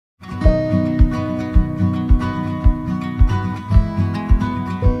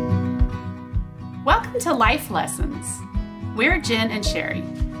to Life Lessons. We're Jen and Sherry.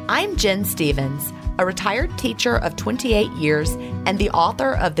 I'm Jen Stevens, a retired teacher of 28 years and the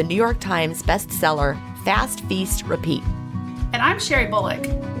author of the New York Times bestseller, Fast, Feast, Repeat. And I'm Sherry Bullock.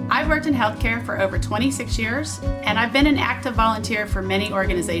 I've worked in healthcare for over 26 years, and I've been an active volunteer for many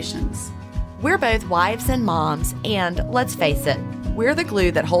organizations. We're both wives and moms, and let's face it, we're the glue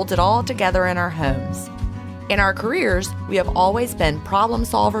that holds it all together in our homes. In our careers, we have always been problem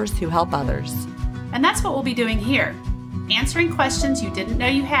solvers who help others. And that's what we'll be doing here, answering questions you didn't know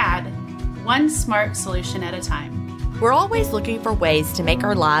you had, one smart solution at a time. We're always looking for ways to make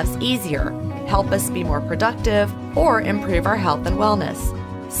our lives easier, help us be more productive, or improve our health and wellness.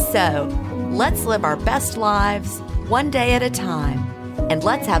 So, let's live our best lives, one day at a time, and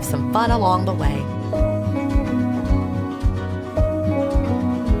let's have some fun along the way.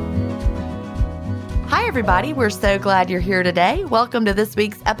 Hi, everybody. We're so glad you're here today. Welcome to this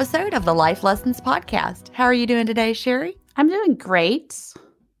week's episode of the Life Lessons Podcast. How are you doing today, Sherry? I'm doing great.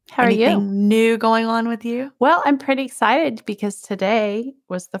 How are you? Anything new going on with you? Well, I'm pretty excited because today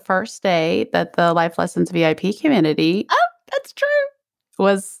was the first day that the Life Lessons VIP community That's true.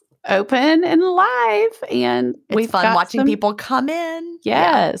 was open and live. And It's fun watching people come in.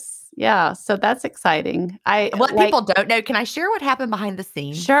 Yes. Yeah. So that's exciting. People don't know, can I share what happened behind the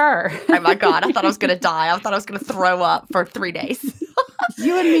scenes? Sure. Oh my God. I thought I was going to die. I thought I was going to throw up for 3 days.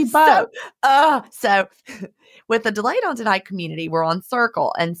 You and me both. So with the Delayed on Denied community, we're on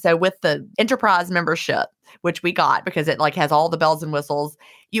Circle. And so with the enterprise membership, which we got because it has all the bells and whistles,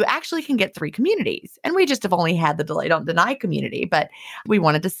 you actually can get 3 communities. And we just have only had the Delayed on Denied community, but we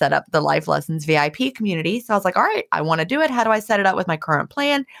wanted to set up the Life Lessons VIP community. So I was like, all right, I want to do it. How do I set it up with my current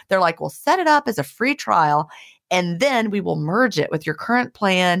plan? They're like, well, set it up as a free trial, and then we will merge it with your current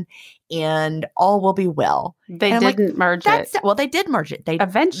plan and all will be well. They didn't merge it. Well, they did merge it.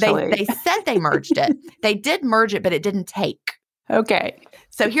 Eventually. They said they merged it. They did merge it, but it didn't take. Okay.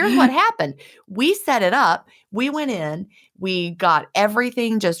 So here's what happened. We set it up. We went in. We got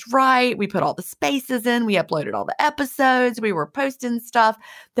everything just right. We put all the spaces in. We uploaded all the episodes. We were posting stuff.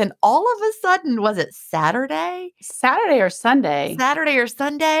 Then all of a sudden, was it Saturday? Saturday or Sunday? Saturday or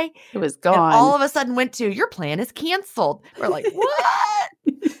Sunday? It was gone. And all of a sudden went to, your plan is canceled. We're like, what?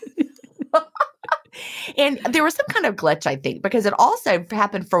 And there was some kind of glitch, I think, because it also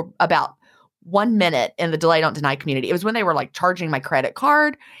happened for about 1 minute in the Delayed on Denied community. It was when they were charging my credit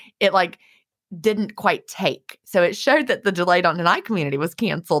card. It didn't quite take. So it showed that the Delayed on Denied community was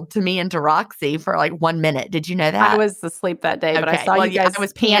canceled to me and to Roxy for 1 minute. Did you know that? I was asleep that day, but I saw you guys I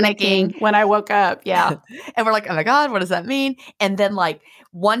was panicking when I woke up. Yeah. And we're like, oh my God, what does that mean? And then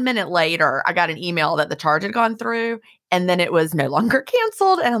 1 minute later, I got an email that the charge had gone through. And then it was no longer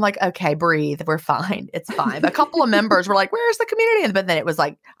canceled. And I'm like, okay, breathe. We're fine. It's fine. A couple of members were like, where's the community? But then it was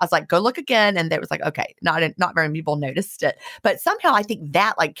I was like, go look again. And it was like, okay, not very many people noticed it. But somehow I think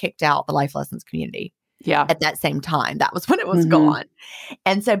that kicked out the Life Lessons community. Yeah. At that same time. That was when it was gone.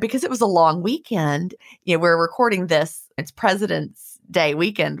 And so because it was a long weekend, we're recording this. It's President's Day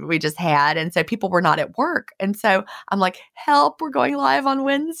weekend we just had. And so people were not at work. And so I'm like, help, we're going live on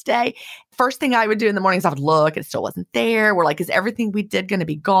Wednesday. First thing I would do in the mornings, I would look, it still wasn't there. We're like, is everything we did going to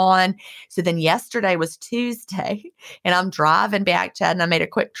be gone? So then yesterday was Tuesday and I'm driving back, Chad, and I made a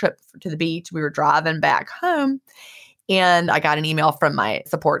quick trip to the beach. We were driving back home. And I got an email from my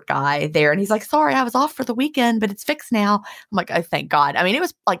support guy there. And he's like, sorry, I was off for the weekend, but it's fixed now. I'm like, oh, thank God. I mean, it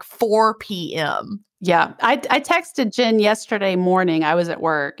was 4 p.m. Yeah. I texted Jen yesterday morning. I was at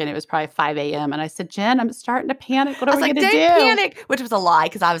work and it was probably 5 a.m. And I said, Jen, I'm starting to panic. What are we going to do? Panic, which was a lie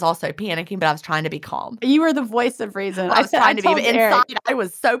because I was also panicking, but I was trying to be calm. You were the voice of reason. I was trying to be, but inside I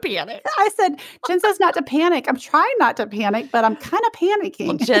was so panicked. I said, Jen says not to panic. I'm trying not to panic, but I'm kind of panicking.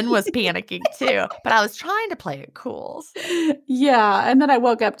 Well, Jen was panicking too, but I was trying to play it cool. So. Yeah. And then I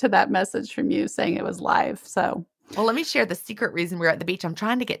woke up to that message from you saying it was live. So. Well, let me share the secret reason we were at the beach. I'm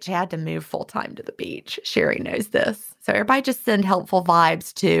trying to get Chad to move full-time to the beach. Sherry knows this. So everybody just send helpful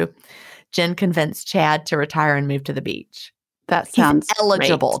vibes to Jen convinced Chad to retire and move to the beach. That sounds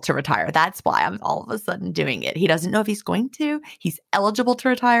eligible great. to retire. That's why I'm all of a sudden doing it. He doesn't know if he's going to. He's eligible to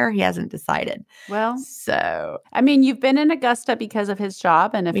retire. He hasn't decided. Well, so I mean, you've been in Augusta because of his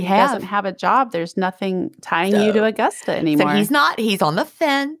job. And if he doesn't have a job, there's nothing tying you to Augusta anymore. So he's on the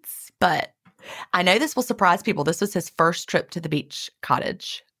fence, but I know this will surprise people. This was his first trip to the beach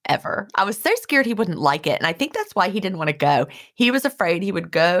cottage ever. I was so scared he wouldn't like it. And I think that's why he didn't want to go. He was afraid he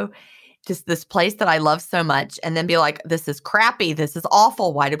would go to this place that I love so much and then be like, this is crappy. This is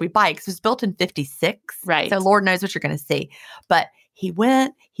awful. Why did we buy it? Because it was built in 56. Right. So Lord knows what you're going to see. But He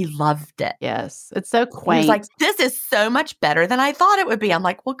went, he loved it. Yes. It's so He quaint. was like, this is so much better than I thought it would be. I'm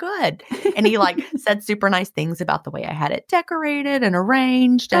like, well, good. And he like said super nice things about the way I had it decorated and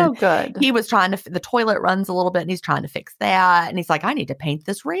arranged. And good. he was trying to, the toilet runs a little bit and he's trying to fix that. And he's like, I need to paint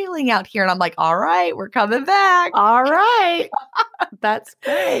this railing out here. And I'm like, all right, we're coming back. All right. That's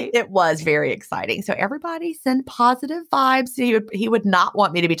great. It was very exciting. So everybody send positive vibes. He would not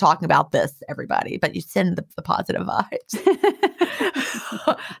want me to be talking about this, everybody, but you send the positive vibes.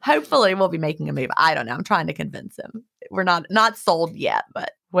 Hopefully we'll be making a move. I don't know. I'm trying to convince him. We're not sold yet,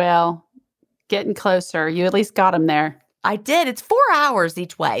 but. Well, getting closer. You at least got him there. I did. It's 4 hours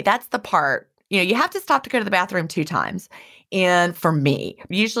each way. That's the part. You have to stop to go to the bathroom 2 times. And for me,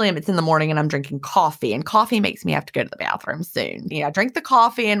 usually it's in the morning and I'm drinking coffee, and coffee makes me have to go to the bathroom soon. I drink the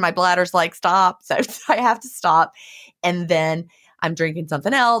coffee and my bladder's like, stop. So I have to stop. And then I'm drinking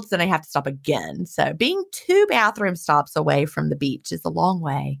something else and I have to stop again. So being 2 bathroom stops away from the beach is a long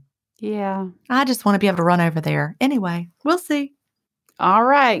way. Yeah. I just want to be able to run over there. Anyway, we'll see. All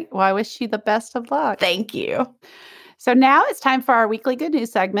right. Well, I wish you the best of luck. Thank you. So now it's time for our weekly good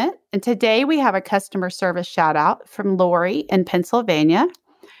news segment. And today we have a customer service shout out from Lori in Pennsylvania.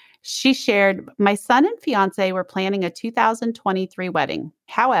 She shared, my son and fiance were planning a 2023 wedding.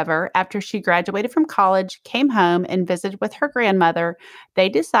 However, after she graduated from college, came home and visited with her grandmother, they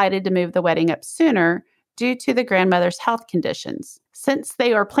decided to move the wedding up sooner due to the grandmother's health conditions. Since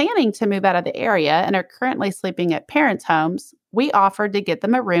they are planning to move out of the area and are currently sleeping at parents' homes, we offered to get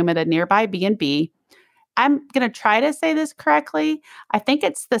them a room at a nearby B&B. I'm going to try to say this correctly. I think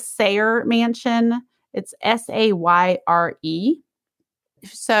it's the Sayre Mansion. It's Sayre.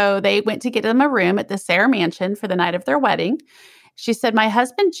 So they went to get them a room at the Sayre Mansion for the night of their wedding. She said, my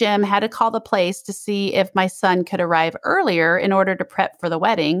husband, Jim, had to call the place to see if my son could arrive earlier in order to prep for the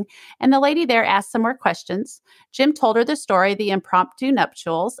wedding. And the lady there asked some more questions. Jim told her the story of the impromptu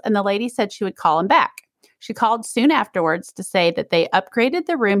nuptials, and the lady said she would call him back. She called soon afterwards to say that they upgraded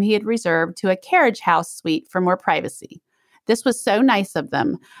the room he had reserved to a carriage house suite for more privacy. This was so nice of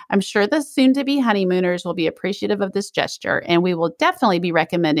them. I'm sure the soon-to-be honeymooners will be appreciative of this gesture, and we will definitely be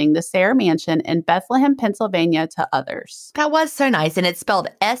recommending the Sayre Mansion in Bethlehem, Pennsylvania to others. That was so nice, and it's spelled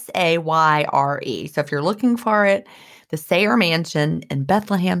Sayre. So if you're looking for it, the Sayre Mansion in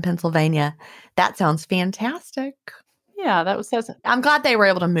Bethlehem, Pennsylvania, that sounds fantastic. Yeah, that was so. I'm glad they were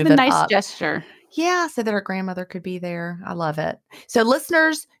able to move it up. Nice gesture. Yeah, so that our grandmother could be there. I love it. So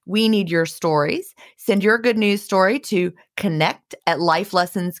listeners, we need your stories. Send your good news story to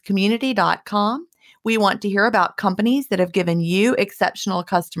connect@lifelessonscommunity.com. We want to hear about companies that have given you exceptional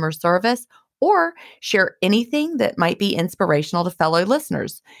customer service, or share anything that might be inspirational to fellow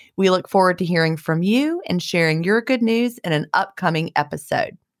listeners. We look forward to hearing from you and sharing your good news in an upcoming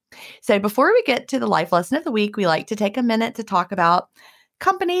episode. So before we get to the life lesson of the week, we like to take a minute to talk about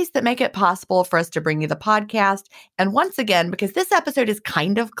companies that make it possible for us to bring you the podcast. And once again, because this episode is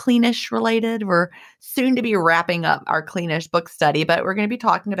kind of Cleanish related, we're soon to be wrapping up our Cleanish book study, but we're going to be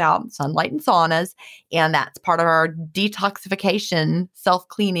talking about Sunlight and Saunas, and that's part of our detoxification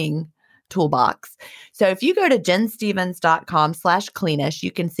self-cleaning toolbox. So if you go to jenstevens.com/Cleanish, you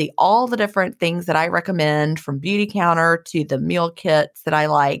can see all the different things that I recommend, from Beauty Counter to the meal kits that I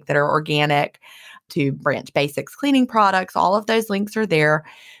like that are organic, to Branch Basics cleaning products. All of those links are there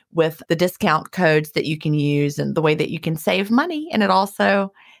with the discount codes that you can use and the way that you can save money. And it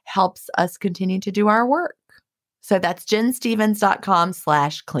also helps us continue to do our work. So that's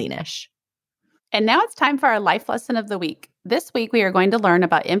jenstevens.com/Cleanish. And now it's time for our life lesson of the week. This week, we are going to learn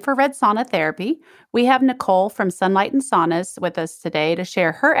about infrared sauna therapy. We have Nicole from Sunlight and Saunas with us today to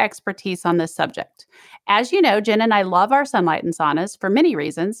share her expertise on this subject. As you know, Jen and I love our Sunlight and Saunas for many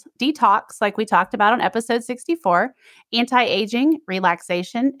reasons. Detox, like we talked about on episode 64, anti-aging,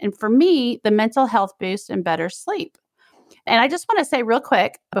 relaxation, and for me, the mental health boost and better sleep. And I just want to say real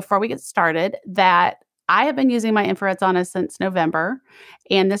quick before we get started that I have been using my infrared sauna since November,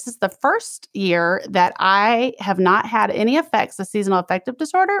 and this is the first year that I have not had any effects of seasonal affective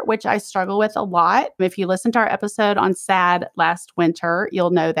disorder, which I struggle with a lot. If you listened to our episode on SAD last winter, you'll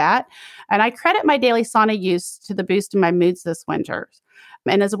know that. And I credit my daily sauna use to the boost in my moods this winter.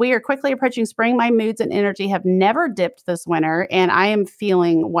 And as we are quickly approaching spring, my moods and energy have never dipped this winter, and I am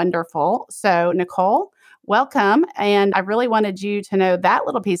feeling wonderful. So, Nicole, welcome. And I really wanted you to know that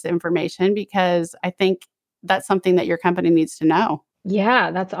little piece of information because I think that's something that your company needs to know. Yeah,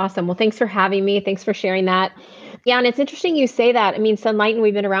 that's awesome. Well, thanks for having me. Thanks for sharing that. Yeah, and it's interesting you say that. I mean, Sunlight,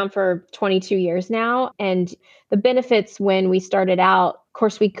 we've been around for 22 years now. And the benefits when we started out, of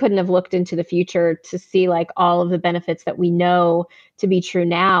course, we couldn't have looked into the future to see like all of the benefits that we know to be true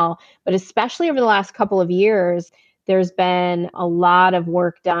now. But especially over the last couple of years, there's been a lot of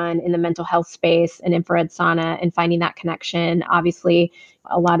work done in the mental health space and infrared sauna and finding that connection. Obviously,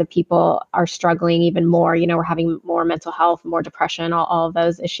 a lot of people are struggling even more. We're having more mental health, more depression, all of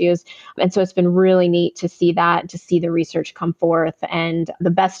those issues. And so it's been really neat to see that, to see the research come forth. And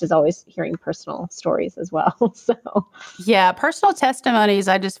the best is always hearing personal stories as well. So, yeah, personal testimonies,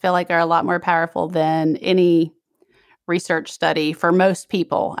 I just feel like are a lot more powerful than any research study for most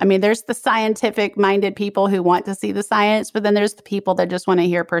people. I mean, there's the scientific minded people who want to see the science, but then there's the people that just want to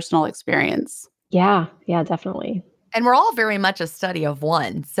hear personal experience. Yeah, definitely. And we're all very much a study of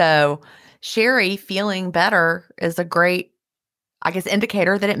one. So Sherry feeling better is a great, I guess,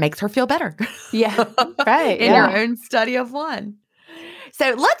 indicator that it makes her feel better. Yeah, right. In your own study of one.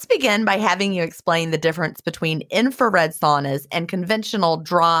 So let's begin by having you explain the difference between infrared saunas and conventional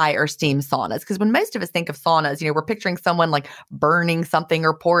dry or steam saunas. Because when most of us think of saunas, we're picturing someone like burning something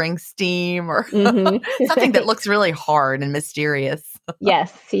or pouring steam or something that looks really hard and mysterious.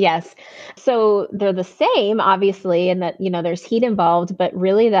 Yes. So they're the same, obviously, in that, there's heat involved, but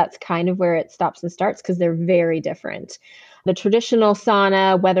really that's kind of where it stops and starts because they're very different. The traditional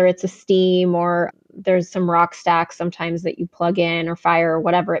sauna, whether it's a steam or there's some rock stacks sometimes that you plug in or fire or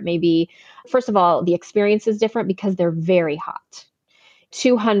whatever it may be. First of all, the experience is different because they're very hot,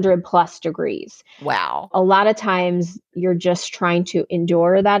 200 plus degrees. Wow. A lot of times you're just trying to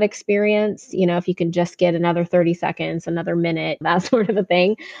endure that experience. If you can just get another 30 seconds, another minute, that sort of a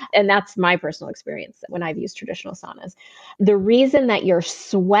thing. And that's my personal experience when I've used traditional saunas. The reason that you're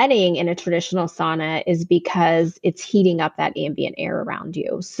sweating in a traditional sauna is because it's heating up that ambient air around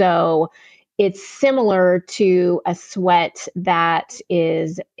you. So it's similar to a sweat that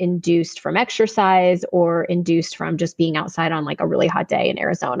is induced from exercise or induced from just being outside on like a really hot day in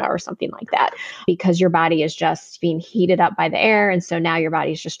Arizona or something like that, because your body is just being heated up by the air. And so now your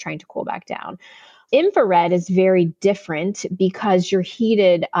body is just trying to cool back down. Infrared is very different because you're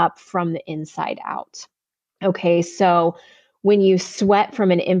heated up from the inside out. Okay, so when you sweat from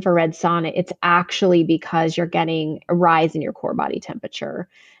an infrared sauna, it's actually because you're getting a rise in your core body temperature.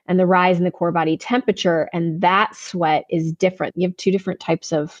 And the rise in the core body temperature and that sweat is different. You have two different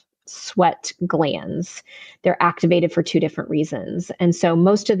types of sweat glands. They're activated for two different reasons. And so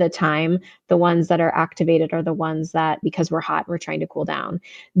most of the time, the ones that are activated are the ones that, because we're hot, we're trying to cool down.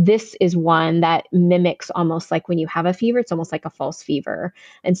 This is one that mimics almost like when you have a fever, it's almost like a false fever.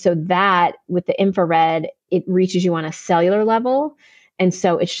 And so that with the infrared, it reaches you on a cellular level. And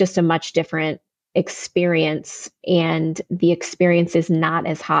so it's just a much different experience, and the experience is not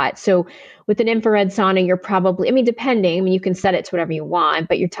as hot. So with an infrared sauna, you're probably, depending, you can set it to whatever you want,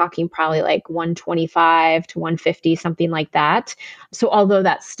 but you're talking probably like 125 to 150, something like that. So although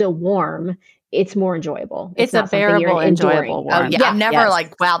that's still warm, it's more enjoyable. It's a bearable, enjoyable warm. Oh, yeah. I'm never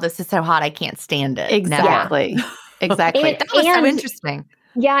like, wow, this is so hot, I can't stand it. Exactly. Never. Exactly. That was so interesting.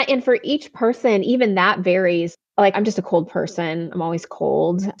 Yeah. And for each person, even that varies. Like, I'm just a cold person. I'm always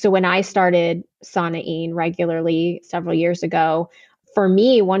cold. So when I started saunaing regularly several years ago, for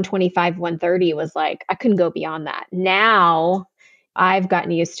me, 125, 130 was like, I couldn't go beyond that. Now I've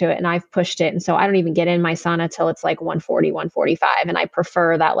gotten used to it and I've pushed it. And so I don't even get in my sauna till it's like 140, 145. And I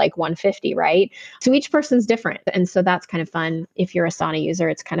prefer that like 150, right? So each person's different. And so that's kind of fun. If you're a sauna user,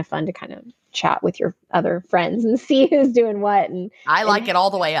 it's kind of fun to kind of chat with your other friends and see who's doing what. And I like it all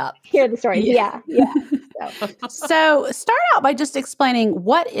the way up. Hear the stories. Yeah. So start out by just explaining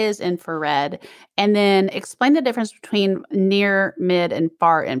what is infrared, and then explain the difference between near, mid, and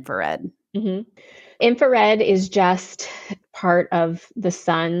far infrared. Mm-hmm. Infrared is just part of the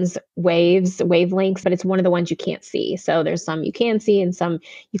sun's wavelengths, but it's one of the ones you can't see. So there's some you can see and some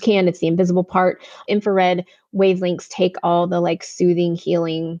you can. It's the invisible part. Infrared wavelengths take all the like soothing,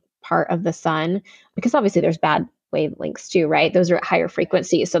 healing part of the sun, because obviously there's bad wavelengths too, right? Those are at higher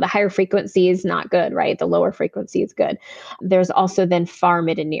frequencies. So the higher frequency is not good, right? The lower frequency is good. There's also then far,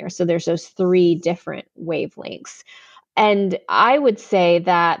 mid, and near. So there's those three different wavelengths. And I would say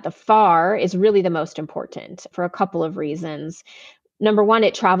that the far is really the most important for a couple of reasons. Number one,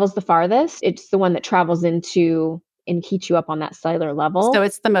 it travels the farthest. It's the one that travels into and heats you up on that cellular level. So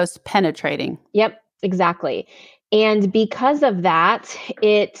it's the most penetrating. Yep, exactly. And because of that,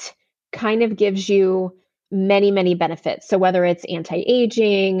 it kind of gives you many, many benefits. So whether it's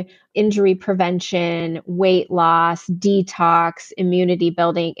anti-aging, injury prevention, weight loss, detox, immunity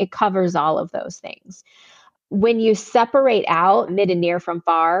building, it covers all of those things. When you separate out mid and near from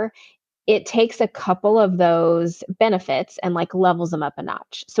far, it takes a couple of those benefits and like levels them up a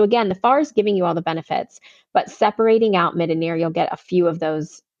notch. So again, the far is giving you all the benefits, but separating out mid and near, you'll get a few of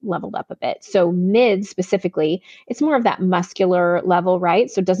those leveled up a bit. So mid specifically, it's more of that muscular level, right?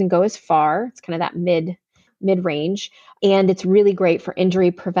 So it doesn't go as far. It's kind of that mid-range. And it's really great for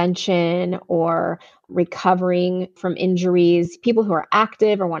injury prevention or recovering from injuries, people who are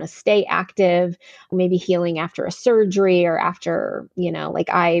active or want to stay active, maybe healing after a surgery or after, like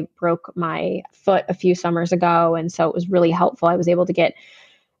I broke my foot a few summers ago. And so it was really helpful. I was able to get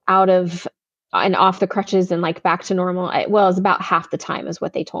out of and off the crutches and like back to normal. It was about half the time is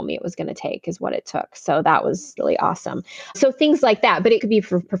what they told me it was going to take is what it took. So that was really awesome. So things like that, but it could be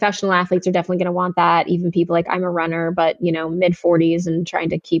for professional athletes are definitely going to want that. Even people like I'm a runner, but mid 40s and trying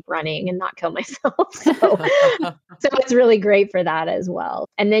to keep running and not kill myself. So it's really great for that as well.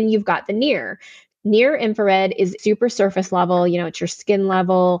 And then you've got the near infrared is super surface level, it's your skin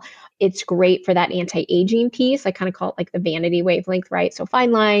level. It's great for that anti-aging piece. I kind of call it like the vanity wavelength, right? So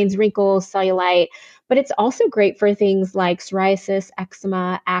fine lines, wrinkles, cellulite, but it's also great for things like psoriasis,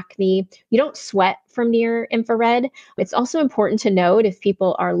 eczema, acne. You don't sweat from near infrared. It's also important to note if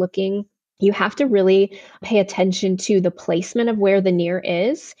people are looking, you have to really pay attention to the placement of where the near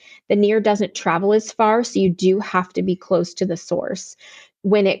is. The near doesn't travel as far, so you do have to be close to the source.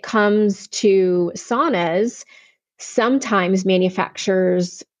 When it comes to saunas, sometimes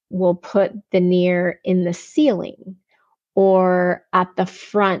manufacturers will put the near in the ceiling or at the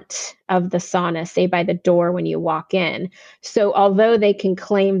front of the sauna, say by the door when you walk in. So although they can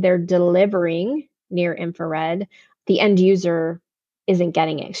claim they're delivering near infrared, the end user isn't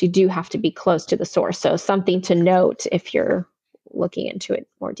getting it. So you do have to be close to the source. So something to note if you're looking into it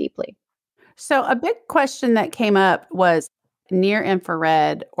more deeply. So a big question that came up was near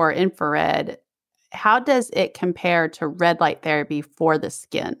infrared or infrared. How does it compare to red light therapy for the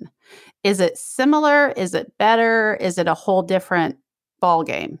skin? Is it similar? Is it better? Is it a whole different ball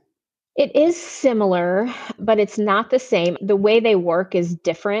game? It is similar, but it's not the same. The way they work is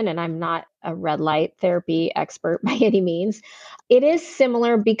different, and I'm not a red light therapy expert by any means. It is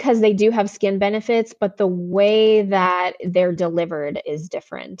similar because they do have skin benefits, but the way that they're delivered is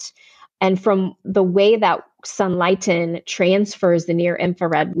different. And from the way that Sunlighten transfers the near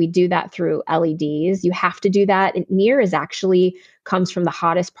infrared, we do that through LEDs. You have to do that. And near is actually comes from the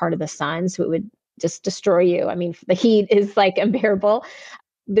hottest part of the sun, so it would just destroy you. I mean, the heat is like unbearable.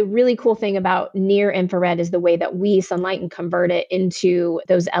 The really cool thing about near infrared is the way that we Sunlighten convert it into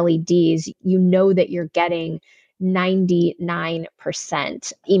those LEDs. You know that you're getting 99%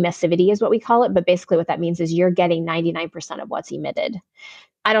 emissivity is what we call it. But basically what that means is you're getting 99% of what's emitted.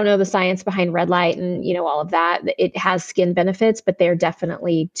 I don't know the science behind red light and, all of that. It has skin benefits, but they're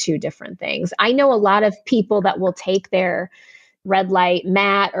definitely two different things. I know a lot of people that will take their red light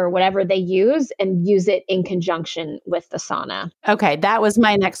mat or whatever they use and use it in conjunction with the sauna. Okay, that was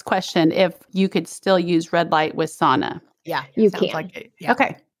my next question. If you could still use red light with sauna. Yeah, you can. Okay,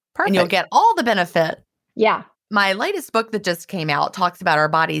 perfect. And you'll get all the benefit. Yeah. My latest book that just came out talks about our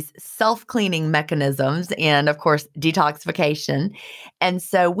body's self-cleaning mechanisms and, of course, detoxification. And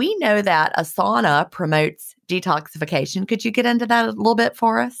so we know that a sauna promotes detoxification. Could you get into that a little bit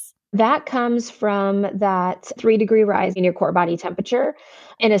for us? That comes from that 3-degree rise in your core body temperature.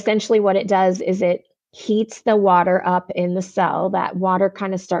 And essentially what it does is it heats the water up in the cell. That water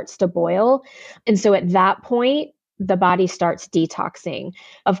kind of starts to boil. And so at that point, the body starts detoxing.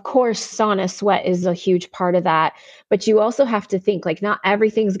 Of course, sauna sweat is a huge part of that, but you also have to think like not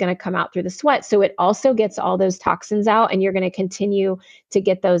everything's going to come out through the sweat. So it also gets all those toxins out, and you're going to continue to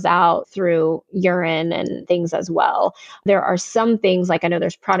get those out through urine and things as well. There are some things like I know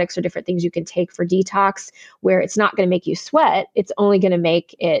there's products or different things you can take for detox where it's not going to make you sweat. It's only going to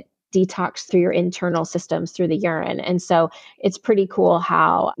make it detox through your internal systems through the urine. And so it's pretty cool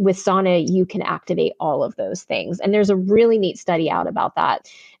how with sauna, you can activate all of those things. And there's a really neat study out about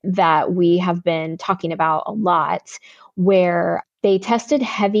that we have been talking about a lot, where they tested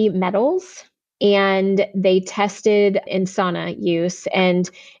heavy metals and they tested in sauna use. And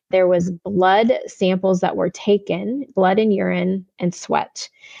there was blood samples that were taken, blood and urine and sweat.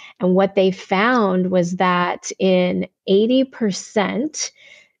 And what they found was that in 80%,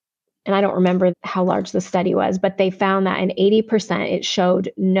 and I don't remember how large the study was, but they found that in 80%, it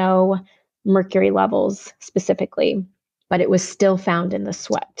showed no mercury levels specifically, but it was still found in the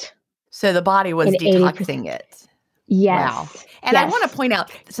sweat. So the body was detoxing it. Yes. Wow. And yes. I want to point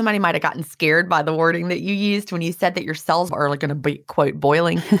out, somebody might have gotten scared by the wording that you used when you said that your cells are going to be, quote,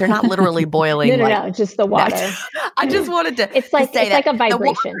 boiling. They're not literally boiling. No, just the water. I just wanted to It's like, say it's like a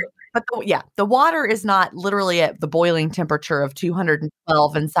vibration. But the water is not literally at the boiling temperature of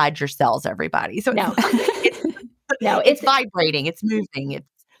 212 inside your cells, everybody. So no, it's vibrating, it's moving.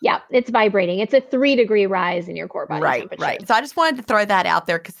 It's vibrating. It's a 3-degree rise in your core body temperature. Right. So I just wanted to throw that out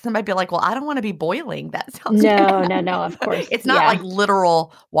there because somebody be like, well, I don't want to be boiling. That sounds No, of course. It's not like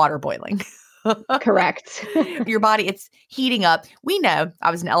literal water boiling. Correct. Your body, it's heating up. We know,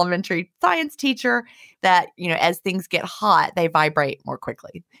 I was an elementary science teacher, that, as things get hot, they vibrate more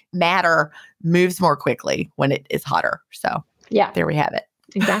quickly. Matter moves more quickly when it is hotter. So Yeah, there we have it.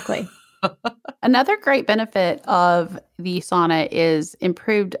 exactly. Another great benefit of the sauna is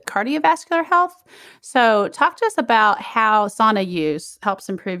improved cardiovascular health. So talk to us about how sauna use helps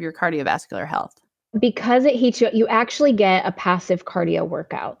improve your cardiovascular health. Because it heats you, you actually get a passive cardio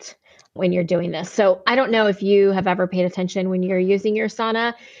workout when you're doing this. So I don't know if you have ever paid attention when you're using your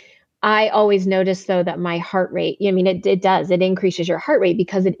sauna. I always notice, though, that my heart rate, it does. It increases your heart rate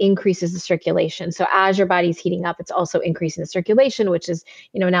because it increases the circulation. So as your body's heating up, it's also increasing the circulation, which is,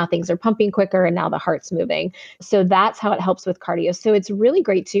 now things are pumping quicker and now the heart's moving. So that's how it helps with cardio. So it's really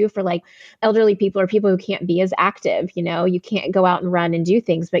great, too, for like elderly people or people who can't be as active. You can't go out and run and do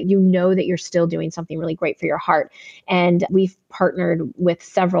things, but that you're still doing something really great for your heart. And we've partnered with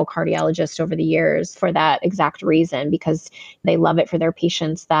several cardiologists over the years for that exact reason, because they love it for their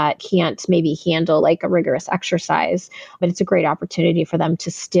patients that can't maybe handle like a rigorous exercise, but it's a great opportunity for them to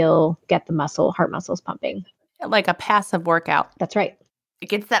still get the heart muscles pumping. Like a passive workout. That's right. It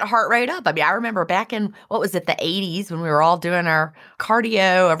gets that heart rate up. I mean, I remember back in, the 80s when we were all doing our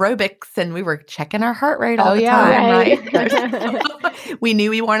cardio aerobics and we were checking our heart rate all the time, right? We knew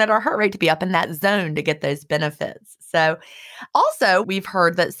we wanted our heart rate to be up in that zone to get those benefits. So also, we've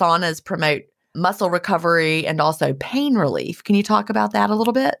heard that saunas promote muscle recovery and also pain relief. Can you talk about that a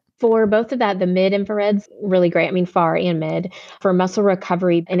little bit? For both of that, the mid-infrared's really great. I mean, far and mid for muscle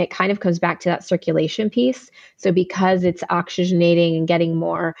recovery. And it kind of goes back to that circulation piece. So because it's oxygenating and getting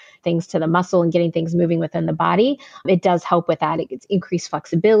more things to the muscle and getting things moving within the body, it does help with that. It's increased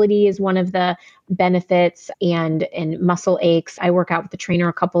flexibility is one of the benefits, and muscle aches. I work out with the trainer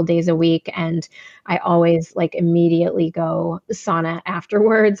a couple of days a week, and I always immediately go sauna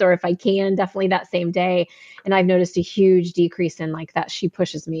afterwards, or if I can, definitely that same day. And I've noticed a huge decrease in that. She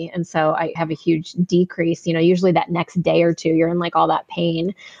pushes me. And so I have a huge decrease, usually that next day or two, you're in all that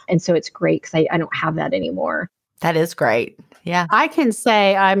pain. And so it's great because I don't have that anymore. That is great. Yeah. I can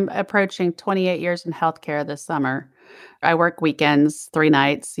say I'm approaching 28 years in healthcare this summer. I work weekends, 3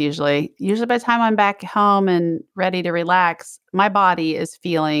 nights usually. Usually by the time I'm back home and ready to relax, my body is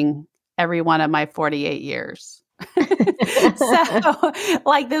feeling every one of my 48 years. So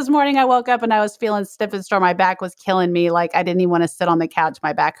this morning I woke up and I was feeling stiff and sore. My back was killing me. I didn't even want to sit on the couch.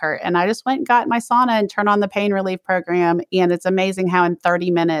 My back hurt. And I just went and got my sauna and turned on the pain relief program. And it's amazing how in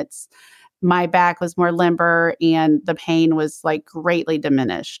 30 minutes, my back was more limber and the pain was greatly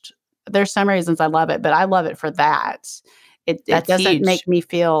diminished. There's some reasons I love it, but I love it for that. It doesn't huge. make me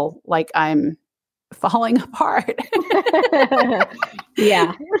feel like I'm falling apart.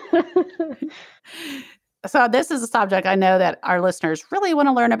 Yeah. So this is a subject I know that our listeners really want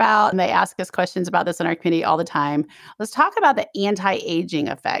to learn about, and they ask us questions about this in our community all the time. Let's talk about the anti-aging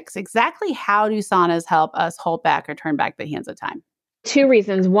effects. Exactly how do saunas help us hold back or turn back the hands of time? 2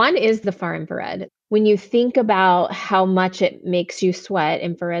 reasons. One is the far infrared. When you think about how much it makes you sweat,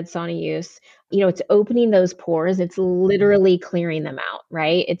 infrared sauna use, it's opening those pores. It's literally clearing them out,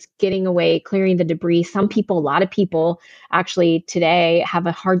 right? It's getting away, clearing the debris. A lot of people actually today have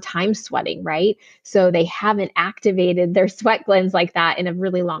a hard time sweating, right? So they haven't activated their sweat glands like that in a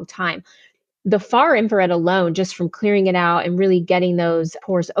really long time. The far infrared alone, just from clearing it out and really getting those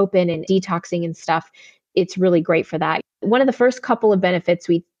pores open and detoxing and stuff, it's really great for that. One of the first couple of benefits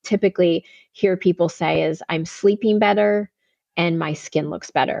we typically hear people say is, I'm sleeping better and my skin looks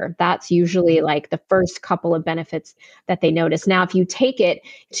better. That's usually the first couple of benefits that they notice. Now, if you take it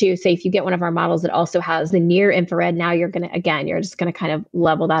to, say, if you get one of our models that also has the near infrared, now you're just going to kind of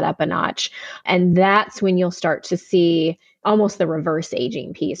level that up a notch. And that's when you'll start to see almost the reverse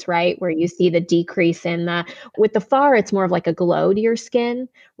aging piece, right? Where you see the decrease with the far, it's more of a glow to your skin,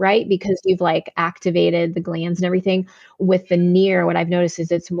 right? Because you've activated the glands and everything. With the near, what I've noticed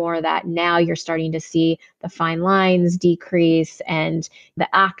is it's more that now you're starting to see the fine lines decrease and the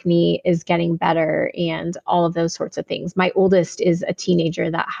acne is getting better and all of those sorts of things. My oldest is a teenager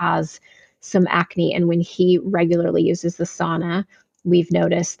that has some acne. And when he regularly uses the sauna, we've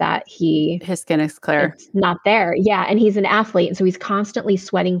noticed that his skin is clear. It's not there. Yeah. And he's an athlete. And so he's constantly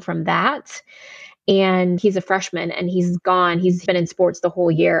sweating from that. And he's a freshman and he's been in sports the whole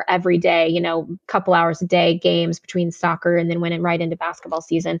year, every day, couple hours a day, games between soccer, and then went right into basketball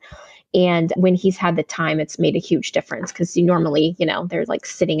season. And when he's had the time, it's made a huge difference because normally, they're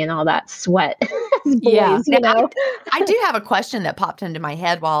sitting in all that sweat. Boys, yeah. I do have a question that popped into my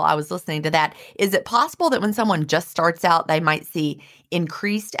head while I was listening to that. Is it possible that when someone just starts out, they might see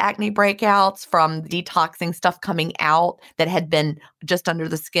increased acne breakouts from detoxing stuff coming out that had been just under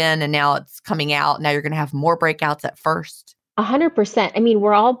the skin and now it's coming out? Now you're going to have more breakouts at first? 100%. I mean,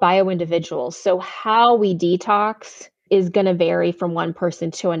 we're all bio individuals. So how we detox is going to vary from one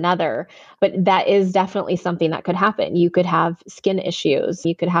person to another. But that is definitely something that could happen. You could have skin issues.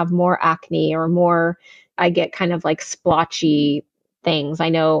 You could have more acne or more, I get kind of like splotchy things. I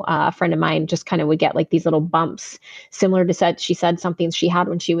know a friend of mine just kind of would get like these little bumps similar to she said something she had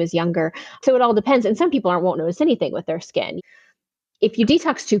when she was younger. So it all depends. And some people won't notice anything with their skin. If you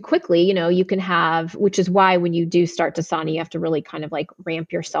detox too quickly, you can have, which is why when you do start to sauna, you have to really kind of like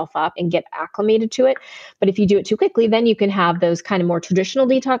ramp yourself up and get acclimated to it. But if you do it too quickly, then you can have those kind of more traditional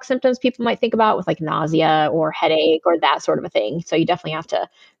detox symptoms people might think about with like nausea or headache or that sort of a thing. So you definitely have to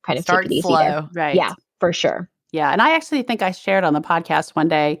kind of start take it easy slow. there. Right. Yeah, for sure. Yeah. And I actually think I shared on the podcast one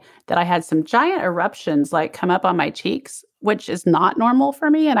day that I had some giant eruptions like come up on my cheeks, which is not normal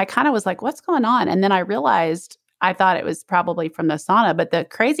for me. And I kind of was like, what's going on? And then I realized I thought it was probably from the sauna. But the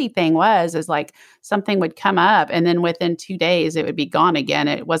crazy thing is like something would come up and then within 2 days it would be gone again.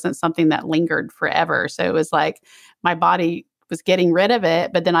 It wasn't something that lingered forever. So it was like my body was getting rid of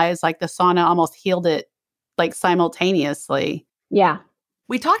it. But then I was like, the sauna almost healed it like simultaneously. Yeah.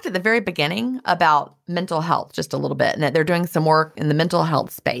 We talked at the very beginning about mental health just a little bit and that they're doing some work in the mental health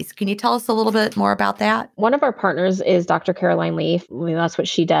space. Can you tell us a little bit more about that? One of our partners is Dr. Caroline Leaf. I mean, that's what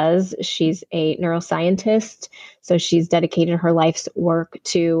she does. She's a neuroscientist. So she's dedicated her life's work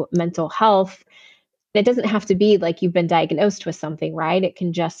to mental health. It doesn't have to be like you've been diagnosed with something, right? It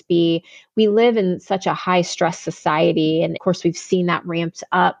can just be, we live in such a high stress society. And of course, we've seen that ramped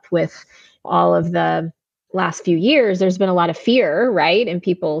up with all of the last few years. There's been a lot of fear, right, in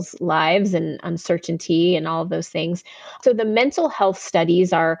people's lives and uncertainty and all of those things. So the mental health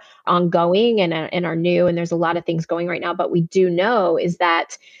studies are ongoing and are new. And there's a lot of things going right now. But we do know is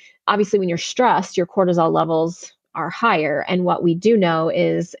that obviously when you're stressed, your cortisol levels are higher. And what we do know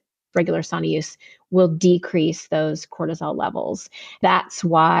is regular sauna use will decrease those cortisol levels. That's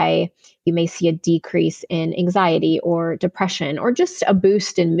why you may see a decrease in anxiety or depression or just a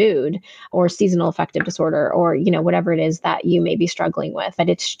boost in mood or seasonal affective disorder or, whatever it is that you may be struggling with. But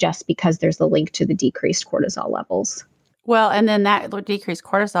it's just because there's the link to the decreased cortisol levels. Well, and then that decreased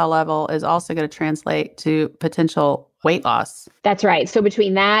cortisol level is also going to translate to potential weight loss. That's right. So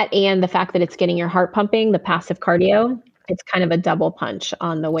between that and the fact that it's getting your heart pumping, the passive cardio, it's kind of a double punch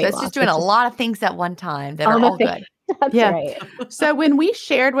on the weight loss. So it's just doing a lot of things at one time that are all good. That's right. So when we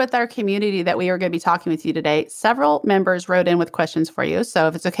shared with our community that we were going to be talking with you today, several members wrote in with questions for you. So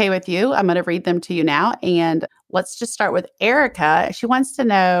if it's okay with you, I'm going to read them to you now. And let's just start with Erica. She wants to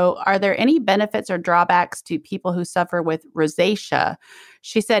know, are there any benefits or drawbacks to people who suffer with rosacea?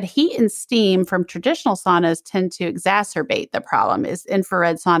 She said heat and steam from traditional saunas tend to exacerbate the problem. Is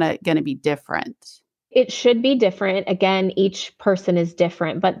infrared sauna going to be different? It should be different. Again, each person is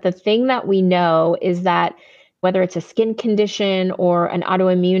different. But the thing that we know is that whether it's a skin condition or an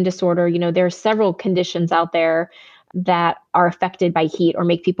autoimmune disorder, there are several conditions out there that are affected by heat or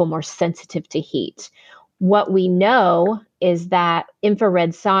make people more sensitive to heat. What we know is that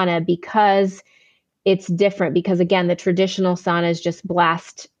infrared sauna, because it's different, because again, the traditional saunas just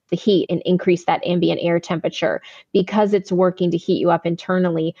blast the heat and increase that ambient air temperature. Because it's working to heat you up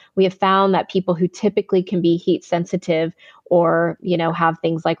internally, we have found that people who typically can be heat sensitive or, have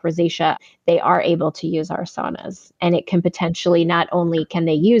things like rosacea, they are able to use our saunas. And it can potentially, not only can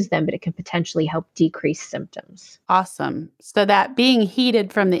they use them, but it can potentially help decrease symptoms. Awesome. So that being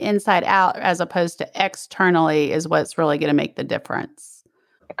heated from the inside out as opposed to externally is what's really going to make the difference.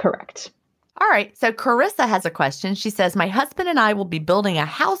 Correct. All right. So Carissa has a question. She says, my husband and I will be building a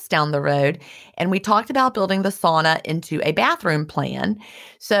house down the road, and we talked about building the sauna into a bathroom plan.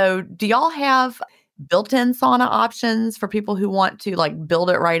 So do y'all have built-in sauna options for people who want to build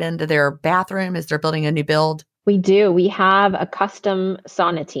it right into their bathroom as they're building a new build? We do. We have a custom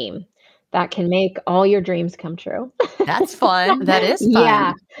sauna team that can make all your dreams come true. That's fun. That is fun.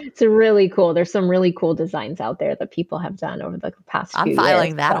 Yeah, it's really cool. There's some really cool designs out there that people have done over the past few years. I'm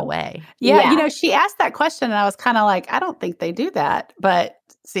filing that away. Yeah, she asked that question and I was kind of like, I don't think they do that. But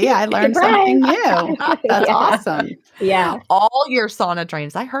see, I learned something new. That's awesome. Yeah. All your sauna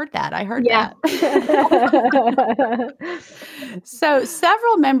dreams. I heard that. So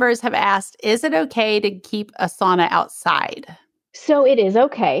several members have asked, is it okay to keep a sauna outside? So it is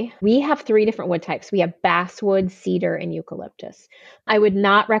okay. We have 3 different wood types. We have basswood, cedar, and eucalyptus. I would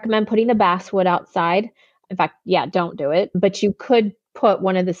not recommend putting the basswood outside. In fact, don't do it. But you could put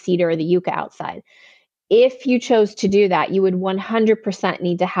one of the cedar or the yucca outside. If you chose to do that, you would 100%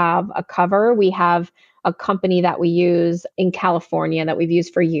 need to have a cover. We have a company that we use in California that we've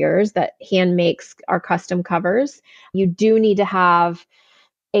used for years that hand makes our custom covers. You do need to have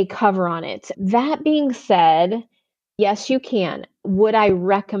a cover on it. That being said, yes, you can. Would I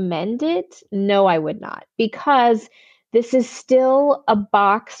recommend it? No, I would not, because this is still a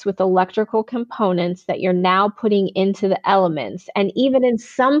box with electrical components that you're now putting into the elements. And even in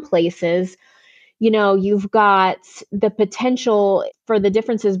some places, you've got the potential for the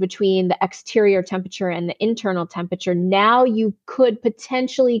differences between the exterior temperature and the internal temperature. Now you could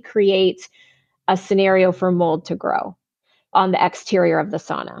potentially create a scenario for mold to grow on the exterior of the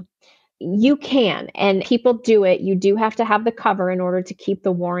sauna. You can, and people do it. You do have to have the cover in order to keep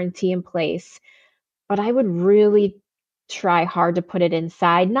the warranty in place. But I would really try hard to put it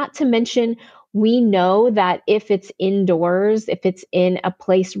inside. Not to mention, we know that if it's indoors, if it's in a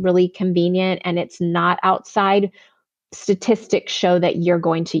place really convenient and it's not outside, statistics show that you're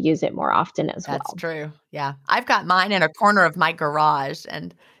going to use it more often as well. That's true. Yeah. I've got mine in a corner of my garage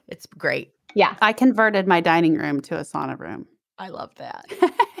and it's great. Yeah. I converted my dining room to a sauna room. I love that.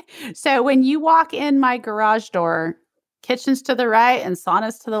 So when you walk in my garage door, kitchen's to the right and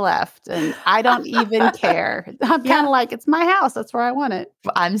sauna's to the left. And I don't even care. I'm kind of like, it's my house. That's where I want it.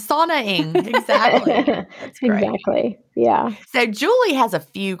 I'm saunaing. Exactly. That's great. Exactly. Yeah. So Julie has a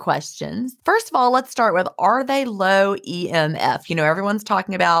few questions. First of all, let's start with, are they low EMF? Everyone's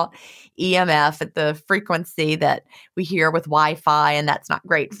talking about EMF at the frequency that we hear with Wi-Fi, and that's not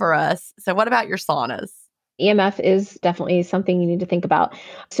great for us. So what about your saunas? EMF is definitely something you need to think about.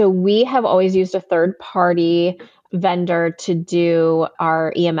 So we have always used a third party vendor to do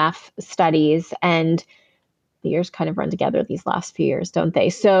our EMF studies, and the years kind of run together these last few years, don't they?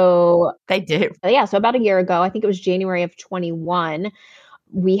 So they do. Yeah. So about a year ago, I think it was January of 21,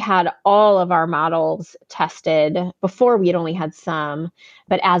 we had all of our models tested. Before we had only had some,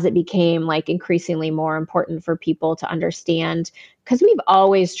 but as it became like increasingly more important for people to understand, because we've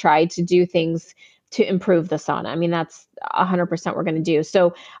always tried to do things to improve the sauna. I mean, that's 100% we're going to do.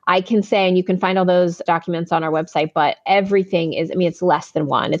 So I can say, and you can find all those documents on our website, but everything is, it's less than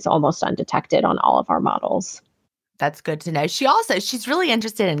one. It's almost undetected on all of our models. That's good to know. She's really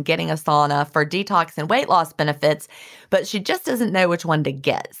interested in getting a sauna for detox and weight loss benefits, but she just doesn't know which one to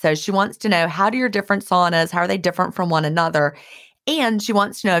get. So she wants to know, how do your different saunas, how are they different from one another? And she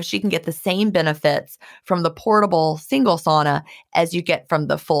wants to know if she can get the same benefits from the portable single sauna as you get from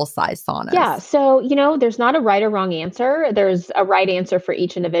the full-size saunas. Yeah. So, there's not a right or wrong answer. There's a right answer for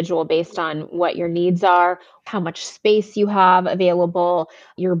each individual based on what your needs are, how much space you have available.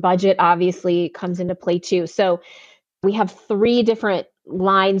 Your budget obviously comes into play too. So we have 3 different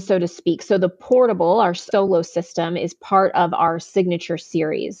lines, so to speak. So the portable, our Solo system, is part of our signature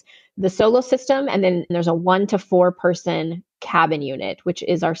series. The Solo system, and then there's a 1 to 4 person cabin unit, which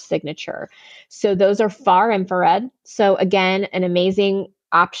is our signature. So those are far infrared. So again, an amazing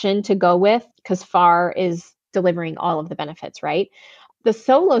option to go with because far is delivering all of the benefits, right? The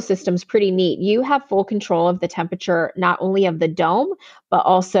Solo system's pretty neat. You have full control of the temperature, not only of the dome, but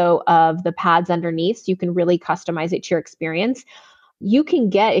also of the pads underneath. So you can really customize it to your experience. You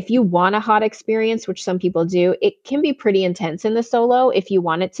can get, if you want a hot experience, which some people do, it can be pretty intense in the Solo if you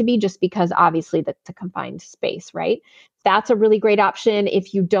want it to be, just because obviously that's a confined space, right? That's a really great option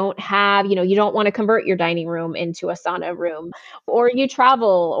if you don't have, you don't want to convert your dining room into a sauna room, or you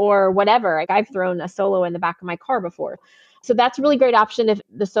travel or whatever. Like I've thrown a Solo in the back of my car before. So that's a really great option if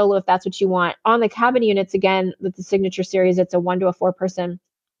that's what you want. On the cabin units, again, with the signature series, it's a 1 to 4 person.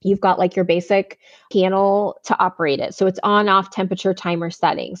 You've got like your basic panel to operate it. So it's on-off temperature timer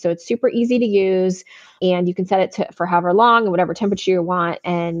setting. So it's super easy to use, and you can set it for however long and whatever temperature you want.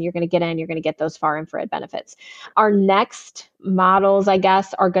 And you're going to get those far infrared benefits. Our next models, I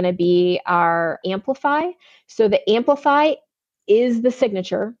guess, are going to be our Amplify. So the Amplify is the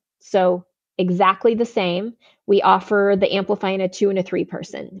signature. So exactly the same. We offer the Amplify in a 2 and a 3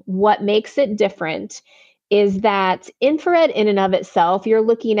 person. What makes it different is that infrared in and of itself, you're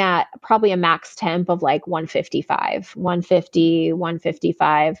looking at probably a max temp of like 155, 150,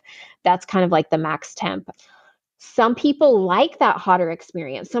 155. That's kind of like the max temp. Some people like that hotter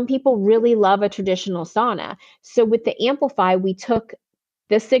experience. Some people really love a traditional sauna. So with the Amplify, we took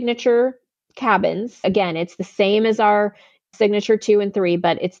the signature cabins. Again, it's the same as our signature 2 and 3,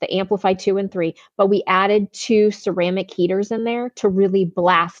 but it's the Amplify 2 and 3, but we added 2 ceramic heaters in there to really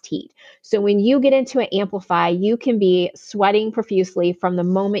blast heat. So when you get into an Amplify, you can be sweating profusely from the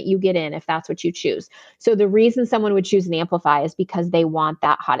moment you get in, if that's what you choose. So the reason someone would choose an Amplify is because they want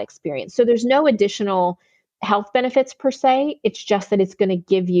that hot experience. So there's no additional health benefits per se. It's just that it's going to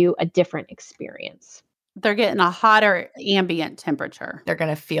give you a different experience. They're getting a hotter ambient temperature. They're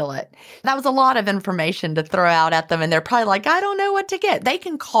going to feel it. That was a lot of information to throw out at them. And they're probably like, I don't know what to get. They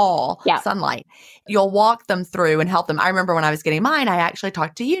can call Sunlight. You'll walk them through and help them. I remember when I was getting mine, I actually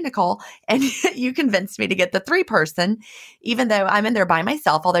talked to you, Nicole, and you convinced me to get the 3-person, even though I'm in there by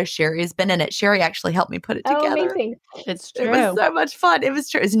myself, although Sherry has been in it. Sherry actually helped me put it together. Oh, amazing. It's true. It was so much fun. It was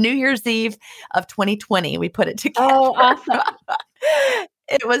true. It was New Year's Eve of 2020. We put it together. Oh, awesome.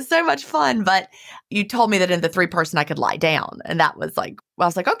 It was so much fun, but you told me that in the 3-person I could lie down. And that was like, I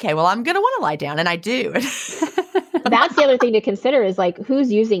was like, okay, well, I'm going to want to lie down. And I do. That's the other thing to consider is like,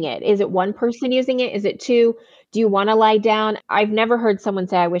 who's using it? Is it one person using it? Is it 2? Do you want to lie down? I've never heard someone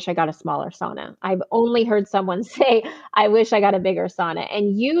say, I wish I got a smaller sauna. I've only heard someone say, I wish I got a bigger sauna.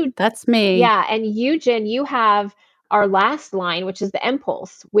 And that's me. Yeah. And you, Jen, you have our last line, which is the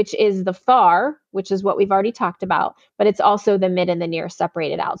Impulse, which is the far, which is what we've already talked about, but it's also the mid and the near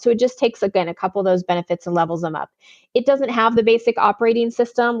separated out. So it just takes, again, a couple of those benefits and levels them up. It doesn't have the basic operating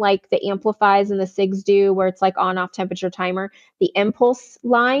system like the Amplifies and the SIGs do, where it's like on-off temperature timer. The Impulse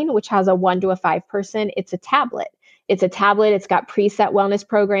line, which has a 1 to a 5-person, it's a tablet. It's a tablet. It's got preset wellness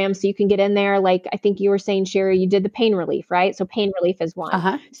programs. So you can get in there. Like I think you were saying, Sherry, you did the pain relief, right? So pain relief is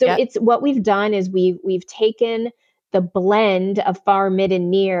one. So it's what we've done is we've taken the blend of far, mid, and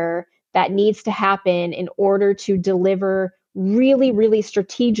near that needs to happen in order to deliver really, really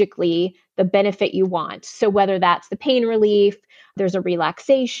strategically the benefit you want. So whether that's the pain relief, there's a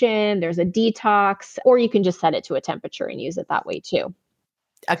relaxation, there's a detox, or you can just set it to a temperature and use it that way too.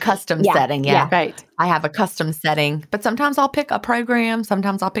 A custom setting. Yeah. Right. I have a custom setting, but sometimes I'll pick a program.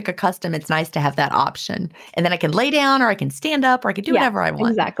 Sometimes I'll pick a custom. It's nice to have that option. And then I can lay down or I can stand up or I can do whatever I want.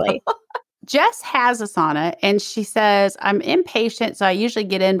 Exactly. Jess has a sauna and she says, I'm impatient, so I usually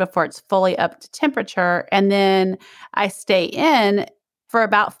get in before it's fully up to temperature. And then I stay in for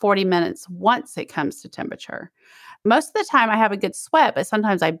about 40 minutes once it comes to temperature. Most of the time I have a good sweat, but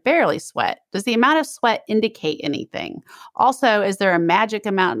sometimes I barely sweat. Does the amount of sweat indicate anything? Also, is there a magic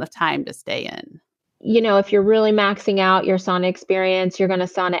amount of time to stay in? If you're really maxing out your sauna experience, you're going to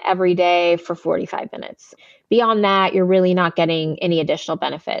sauna every day for 45 minutes. Beyond that, you're really not getting any additional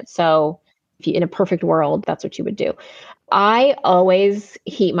benefits. So if you, in a perfect world, that's what you would do. I always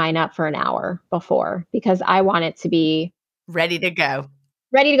heat mine up for an hour before because I want it to be ready to go.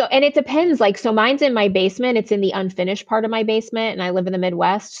 And it depends. So mine's in my basement. It's in the unfinished part of my basement and I live in the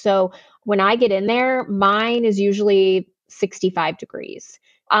Midwest. So when I get in there, mine is usually 65 degrees.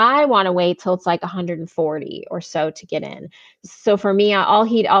 I want to wait till it's like 140 or so to get in. So for me, I'll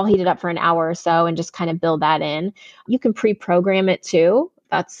heat it up for an hour or so and just kind of build that in. You can pre-program it too.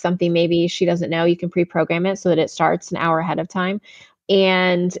 That's something maybe she doesn't know. You can pre-program it so that it starts an hour ahead of time.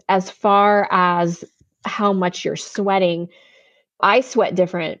 And as far as how much you're sweating, I sweat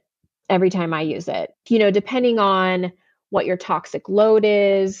different every time I use it. Depending on what your toxic load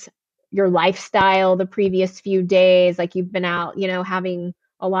is, your lifestyle the previous few days, like you've been out, having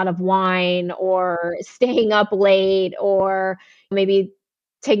a lot of wine or staying up late or maybe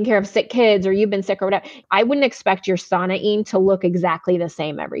taking care of sick kids or you've been sick or whatever. I wouldn't expect your sauna-ing to look exactly the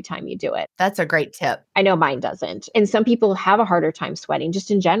same every time you do it. That's a great tip. I know mine doesn't. And some people have a harder time sweating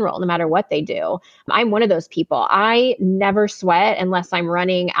just in general, no matter what they do. I'm one of those people. I never sweat unless I'm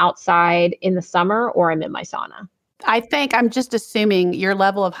running outside in the summer or I'm in my sauna. I think I'm just assuming your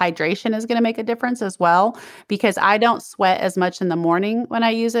level of hydration is going to make a difference as well, because I don't sweat as much in the morning when I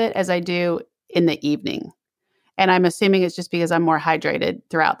use it as I do in the evening. And I'm assuming it's just because I'm more hydrated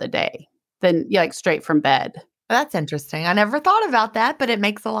throughout the day than straight from bed. That's interesting. I never thought about that, but it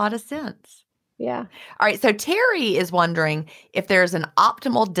makes a lot of sense. Yeah. All right. So Terry is wondering if there's an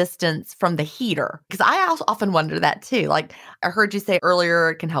optimal distance from the heater, because I also often wonder that too. Like I heard you say earlier,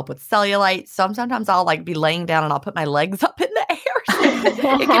 it can help with cellulite. So sometimes I'll be laying down and I'll put my legs up in the air.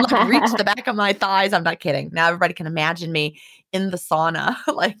 So it can reach the back of my thighs. I'm not kidding. Now everybody can imagine me in the sauna,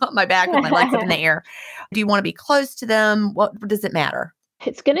 on my back with my legs up in the air. Do you want to be close to them? What does it matter?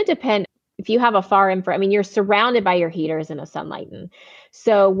 It's going to depend. If you have a far infrared, you're surrounded by your heaters in a Sunlighten.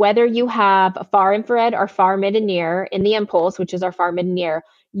 So whether you have a far infrared or far mid and near in the Impulse, which is our far mid and near,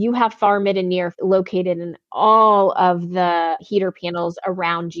 you have far mid and near located in all of the heater panels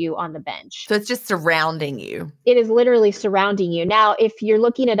around you on the bench. So it's just surrounding you. It is literally surrounding you. Now, if you're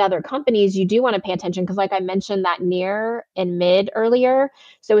looking at other companies, you do want to pay attention because like I mentioned that near and mid earlier.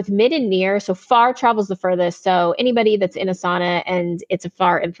 So with mid and near, so far travels the furthest. So anybody that's in a sauna and it's a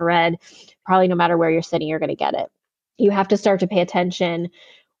far infrared, probably no matter where you're sitting, you're going to get it. You have to start to pay attention.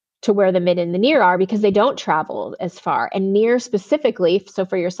 to where the mid and the near are because they don't travel as far. And near specifically, so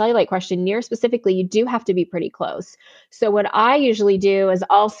for your cellulite question, near specifically, you do have to be pretty close. So what I usually do is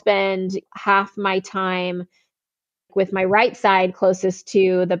I'll spend half my time with my right side closest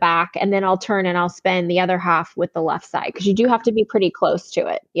to the back, and then I'll turn and I'll spend the other half with the left side because you do have to be pretty close to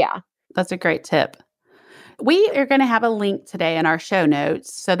it. Yeah. That's a great tip. We are going to have a link today in our show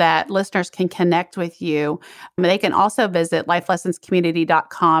notes so that listeners can connect with you. They can also visit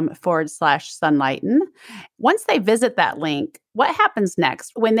lifelessonscommunity.com/Sunlighten. Once they visit that link, what happens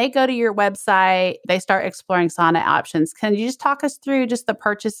next? When they go to your website, they start exploring sauna options. Can you just talk us through just the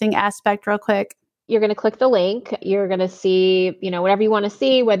purchasing aspect real quick? You're going to click the link. You're going to see, whatever you want to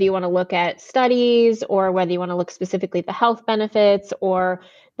see, whether you want to look at studies or whether you want to look specifically at the health benefits or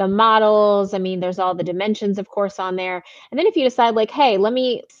the models. I mean, there's all the dimensions, of course, on there. And then if you decide like, hey, let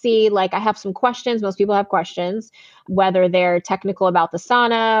me see, like I have some questions. Most people have questions, whether they're technical about the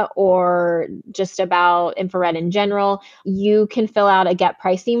sauna or just about infrared in general, you can fill out a get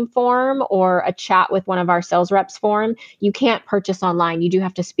pricing form or a chat with one of our sales reps form. You can't purchase online. You do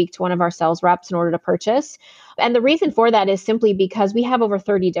have to speak to one of our sales reps in order to purchase. And the reason for that is simply because we have over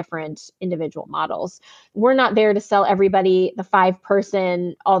 30 different individual models. We're not there to sell everybody the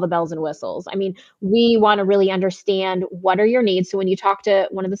 5-person, all the bells and whistles. I mean, we want to really understand what are your needs. So when you talk to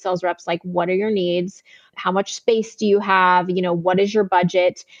one of the sales reps, like, what are your needs? How much space do you have? What is your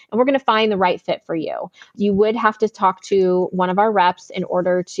budget? And we're going to find the right fit for you. You would have to talk to one of our reps in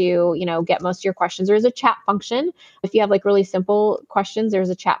order to, get most of your questions. There is a chat function. If you have like really simple questions, there's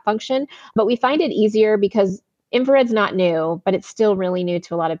a chat function, but we find it easier because infrared's not new, but it's still really new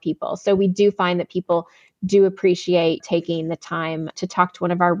to a lot of people. So we do find that people do appreciate taking the time to talk to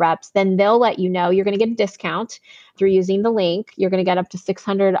one of our reps. Then they'll let you know you're going to get a discount through using the link. You're going to get up to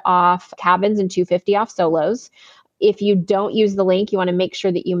 $600 off cabins and $250 off solos. If you don't use the link, you want to make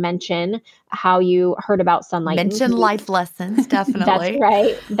sure that you mention how you heard about Sunlighten. Mention Life Lessons, definitely.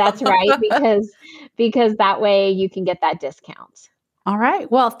 That's right. Because that way you can get that discount. All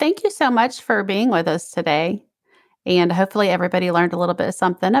right. Well, thank you so much for being with us today. And hopefully everybody learned a little bit of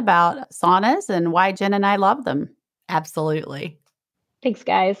something about saunas and why Jen and I love them. Absolutely. Thanks,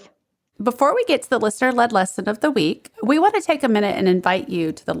 guys. Before we get to the listener-led lesson of the week, we want to take a minute and invite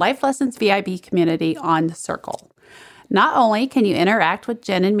you to the Life Lessons VIP community on Circle. Not only can you interact with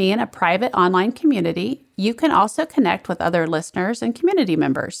Jen and me in a private online community, you can also connect with other listeners and community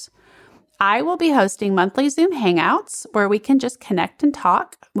members. I will be hosting monthly Zoom Hangouts where we can just connect and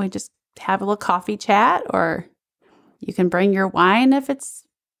talk. We just have a little coffee chat, or you can bring your wine if it's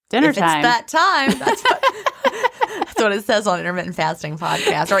dinner time. If it's that time. That's what it says on Intermittent Fasting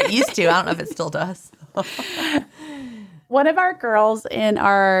Podcast, or it used to. I don't know if it still does. One of our girls in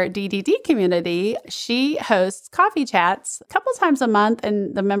our DDD community, she hosts coffee chats a couple times a month,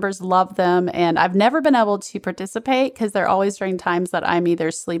 and the members love them. And I've never been able to participate because they're always during times that I'm either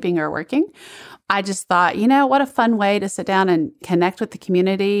sleeping or working. I just thought, what a fun way to sit down and connect with the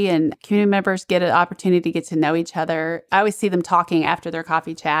community, and community members get an opportunity to get to know each other. I always see them talking after their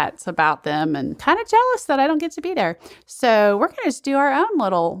coffee chats about them and kind of jealous that I don't get to be there. So we're going to just do our own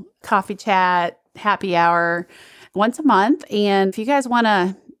little coffee chat, happy hour once a month. And if you guys want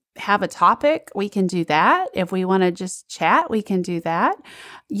to have a topic, we can do that. If we want to just chat, we can do that.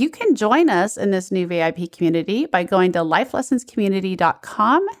 You can join us in this new VIP community by going to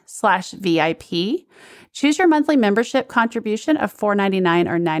lifelessonscommunity.com/VIP. Choose your monthly membership contribution of $4.99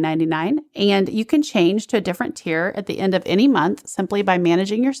 or $9.99, and you can change to a different tier at the end of any month simply by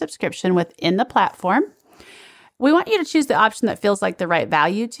managing your subscription within the platform. We want you to choose the option that feels like the right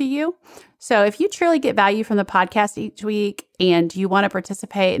value to you. So if you truly get value from the podcast each week and you want to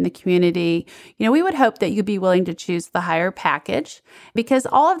participate in the community, we would hope that you'd be willing to choose the higher package, because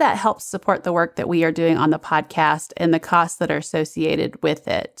all of that helps support the work that we are doing on the podcast and the costs that are associated with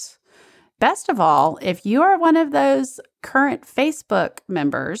it. Best of all, if you are one of those current Facebook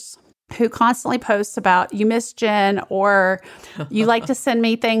members who constantly posts about you miss Jen, or you like to send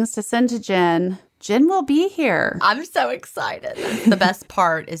me things to send to Jen will be here. I'm so excited. The best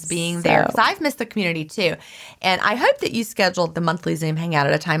part is being there, because I've missed the community too. And I hope that you scheduled the monthly Zoom Hangout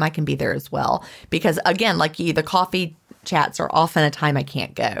at a time I can be there as well. Because again, like you, the coffee chats are often a time I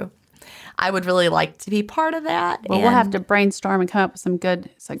can't go. I would really like to be part of that. Well, we'll have to brainstorm and come up with some good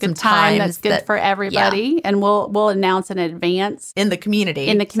time that's good for everybody. Yeah. And we'll announce in advance. In the community.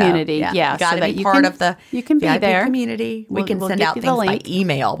 So, yeah. You got to be part of the you can be VIP there. community. We can send out things by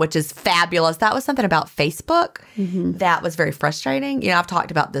email, which is fabulous. That was something about Facebook that was very frustrating. I've talked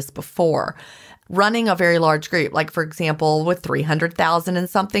about this before. Running a very large group, like for example, with 300,000 and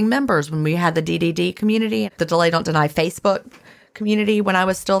something members when we had the DDD community, the Delay Don't Deny Facebook community when I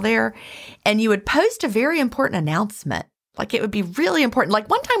was still there. And you would post a very important announcement. Like it would be really important. Like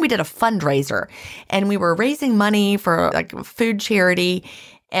one time we did a fundraiser and we were raising money for like food charity.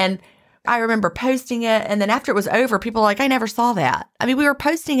 And I remember posting it. And then after it was over, people were like, I never saw that. I mean, we were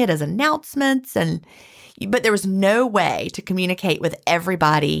posting it as announcements but there was no way to communicate with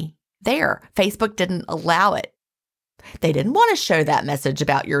everybody there. Facebook didn't allow it. They didn't want to show that message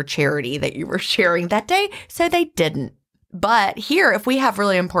about your charity that you were sharing that day. So they didn't. But here, if we have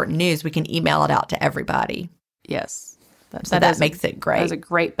really important news, we can email it out to everybody. Yes. So that makes it great. That's a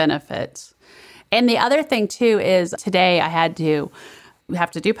great benefit. And the other thing, too, is today we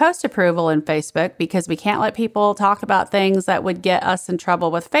have to do post approval in Facebook because we can't let people talk about things that would get us in trouble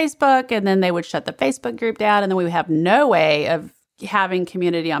with Facebook. And then they would shut the Facebook group down. And then we would have no way of having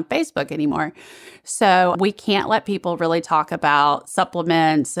community on Facebook anymore. So we can't let people really talk about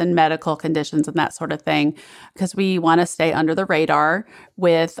supplements and medical conditions and that sort of thing because we want to stay under the radar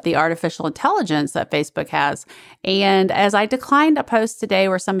with the artificial intelligence that Facebook has. And as I declined a post today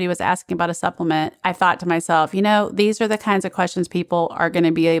where somebody was asking about a supplement, I thought to myself, these are the kinds of questions people are going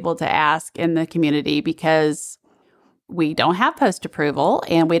to be able to ask in the community because we don't have post approval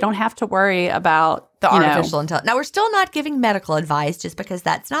and we don't have to worry about the artificial intelligence. Now, we're still not giving medical advice just because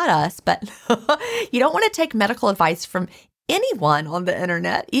that's not us, but you don't want to take medical advice from anyone on the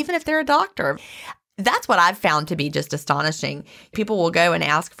internet, even if they're a doctor. That's what I've found to be just astonishing. People will go and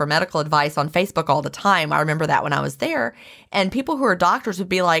ask for medical advice on Facebook all the time. I remember that when I was there. And people who are doctors would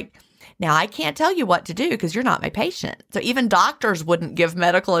be like, now, I can't tell you what to do because you're not my patient. So even doctors wouldn't give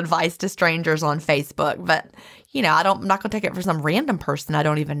medical advice to strangers on Facebook. But, I'm not going to take it for some random person I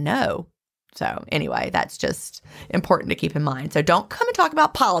don't even know. So anyway, that's just important to keep in mind. So don't come and talk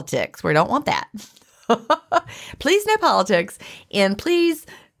about politics. We don't want that. Please, no politics. And please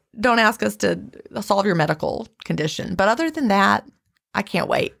don't ask us to solve your medical condition. But other than that, I can't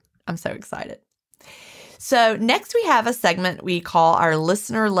wait. I'm so excited. So next we have a segment we call our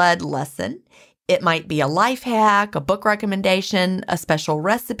listener-led lesson. It might be a life hack, a book recommendation, a special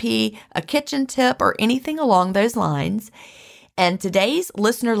recipe, a kitchen tip, or anything along those lines. And today's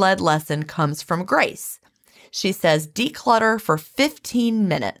listener-led lesson comes from Grace. She says, declutter for 15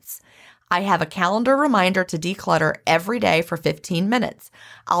 minutes. I have a calendar reminder to declutter every day for 15 minutes.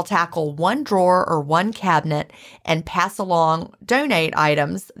 I'll tackle one drawer or one cabinet and pass along donate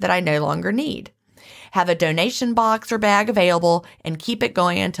items that I no longer need. Have a donation box or bag available and keep it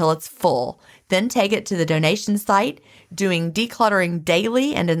going until it's full. Then take it to the donation site. Doing decluttering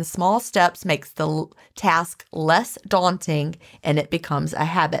daily and in small steps makes the task less daunting and it becomes a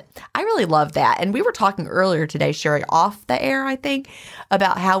habit. I really love that. And we were talking earlier today, Sherry, off the air, I think,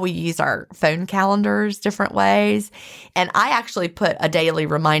 about how we use our phone calendars different ways. And I actually put a daily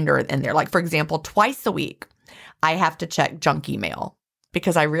reminder in there. Like, for example, twice a week, I have to check junk email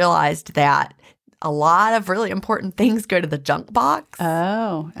because I realized that a lot of really important things go to the junk box.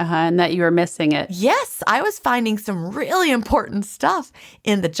 Oh, and that you were missing it. Yes, I was finding some really important stuff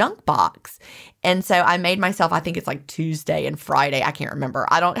in the junk box. And so I made myself, I think it's like Tuesday and Friday. I can't remember.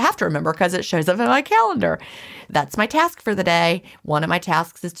 I don't have to remember because it shows up in my calendar. That's my task for the day. One of my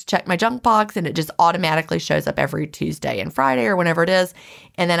tasks is to check my junk box, and it just automatically shows up every Tuesday and Friday or whenever it is.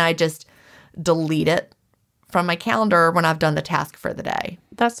 And then I just delete it from my calendar when I've done the task for the day.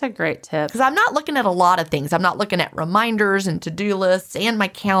 That's a great tip. Because I'm not looking at a lot of things. I'm not looking at reminders and to-do lists and my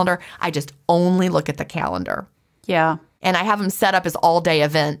calendar. I just only look at the calendar. Yeah. And I have them set up as all-day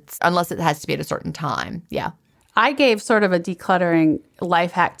events unless it has to be at a certain time. Yeah. I gave sort of a decluttering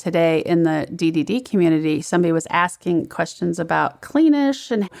life hack today in the DDD community. Somebody was asking questions about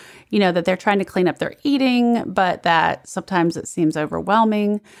Cleanish and, that they're trying to clean up their eating, but that sometimes it seems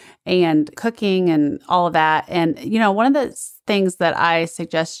overwhelming and cooking and all of that. And, one of the things that I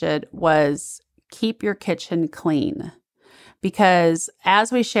suggested was keep your kitchen clean. Because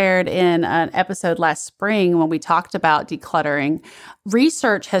as we shared in an episode last spring when we talked about decluttering,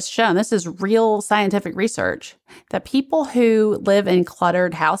 research has shown, this is real scientific research, that people who live in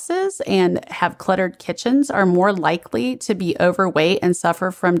cluttered houses and have cluttered kitchens are more likely to be overweight and suffer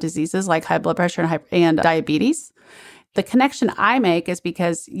from diseases like high blood pressure and diabetes. The connection I make is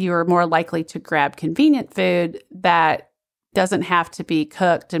because you're more likely to grab convenient food that doesn't have to be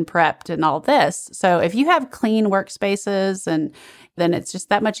cooked and prepped and all this. So if you have clean workspaces, and then it's just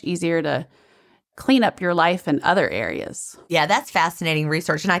that much easier to clean up your life in other areas. Yeah, that's fascinating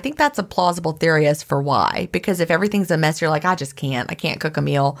research. And I think that's a plausible theory as for why. Because if everything's a mess, you're like, I can't cook a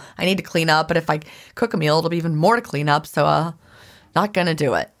meal. I need to clean up. But if I cook a meal, it'll be even more to clean up. So not going to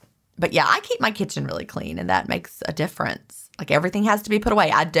do it. But yeah, I keep my kitchen really clean, and that makes a difference. Like, everything has to be put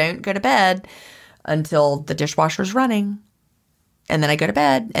away. I don't go to bed until the dishwasher's running. and then I go to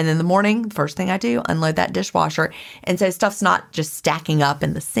bed. And in the morning, first thing I do, unload that dishwasher. And so stuff's not just stacking up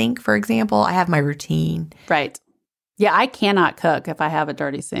in the sink, for example. I have my routine. Right. Yeah, I cannot cook if I have a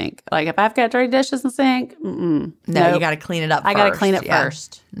dirty sink. Like if I've got dirty dishes in the sink, No, nope. you got to clean it up I first. got to clean it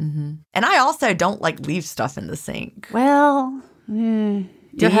first. Mm-hmm. And I also don't like leave stuff in the sink. Well, your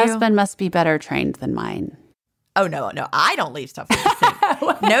you? husband must be better trained than mine. Oh, no, I don't leave stuff in the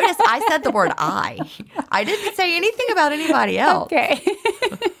sink. Notice I said the word I. I didn't say anything about anybody else. Okay.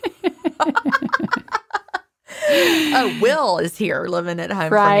 Oh, Will is here living at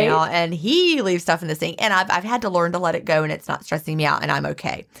home Right. for now, and he leaves stuff in the sink. And I've had to learn to let it go, and it's not stressing me out, and I'm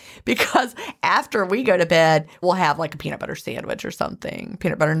okay. Because after we go to bed, we'll have like a peanut butter sandwich or something,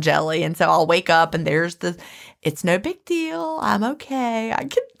 peanut butter and jelly. And so I'll wake up, and there's it's no big deal. I'm okay. I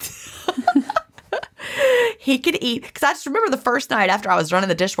can... He could eat, because I just remember the first night after I was running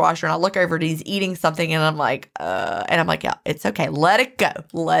the dishwasher and I look over and he's eating something and I'm like, yeah, it's okay. Let it go.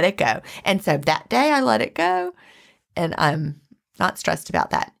 And so that day I let it go and I'm not stressed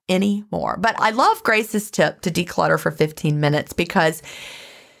about that anymore. But I love Grace's tip to declutter for 15 minutes because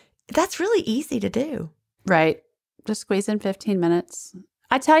that's really easy to do. Right. Just squeeze in 15 minutes.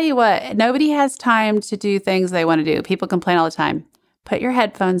 I tell you what, nobody has time to do things they want to do. People complain all the time. Put your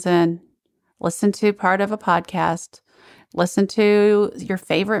headphones in. Listen to part of a podcast, listen to your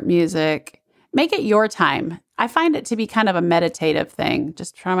favorite music, make it your time. I find it to be kind of a meditative thing.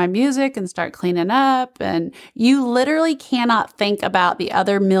 Just turn on my music and start cleaning up. And you literally cannot think about the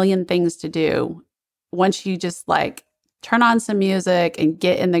other million things to do once you just like turn on some music and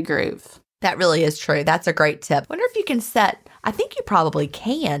get in the groove. That really is true. That's a great tip. Wonder if you can I think you probably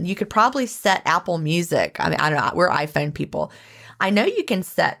can. You could probably set Apple Music. I mean, I don't know. We're iPhone people. I know you can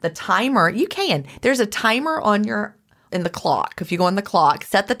set the timer. You can. There's a timer in the clock. If you go on the clock,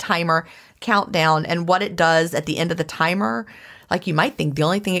 set the timer, countdown, and what it does at the end of the timer, like you might think the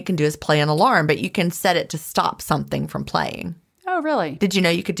only thing it can do is play an alarm, but you can set it to stop something from playing. Oh, really? Did you know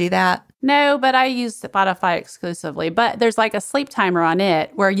you could do that? No, but I use Spotify exclusively. But there's like a sleep timer on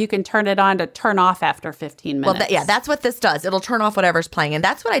it where you can turn it on to turn off after 15 minutes. Well, that's what this does. It'll turn off whatever's playing. And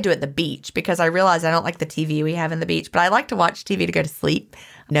that's what I do at the beach because I realize I don't like the TV we have in the beach, but I like to watch TV to go to sleep.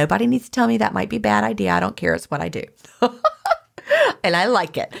 Nobody needs to tell me that might be a bad idea. I don't care. It's what I do. And I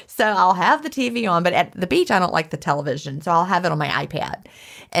like it. So I'll have the TV on, but at the beach, I don't like the television. So I'll have it on my iPad.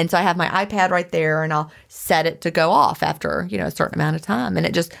 And so I have my iPad right there and I'll set it to go off after, a certain amount of time. And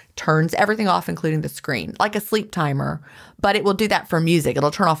it just turns everything off, including the screen, like a sleep timer. But it will do that for music.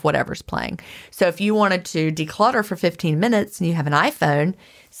 It'll turn off whatever's playing. So if you wanted to declutter for 15 minutes and you have an iPhone,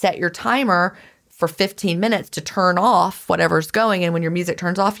 set your timer for 15 minutes to turn off whatever's going. And when your music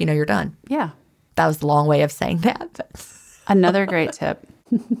turns off, you're done. Yeah. That was the long way of saying that. Another great tip.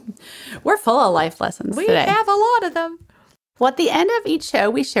 We're full of life lessons We today. have a lot of them. Well, at the end of each show,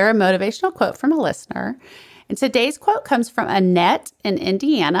 we share a motivational quote from a listener. And today's quote comes from Annette in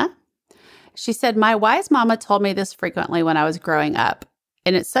Indiana. She said, "My wise mama told me this frequently when I was growing up.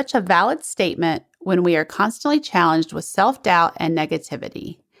 And it's such a valid statement when we are constantly challenged with self-doubt and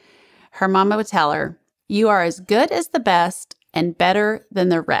negativity. Her mama would tell her, 'You are as good as the best and better than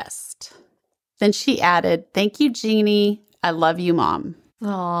the rest.' Then she added, 'Thank you, Jeannie. I love you, Mom.'"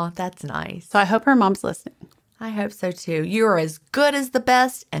 Oh, that's nice. So I hope her mom's listening. I hope so too. You are as good as the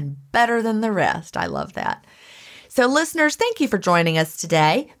best and better than the rest. I love that. So listeners, thank you for joining us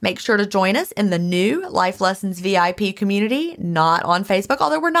today. Make sure to join us in the new Life Lessons VIP community, not on Facebook,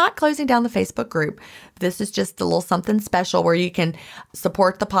 although we're not closing down the Facebook group. This is just a little something special where you can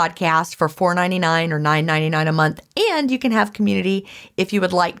support the podcast for $4.99 or $9.99 a month, and you can have community if you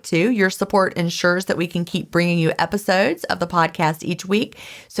would like to. Your support ensures that we can keep bringing you episodes of the podcast each week.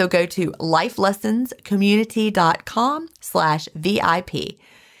 So go to lifelessonscommunity.com/VIP.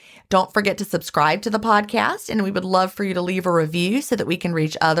 Don't forget to subscribe to the podcast, and we would love for you to leave a review so that we can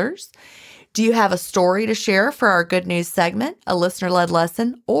reach others. Do you have a story to share for our Good News segment, a listener-led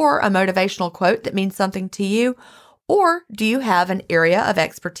lesson, or a motivational quote that means something to you? Or do you have an area of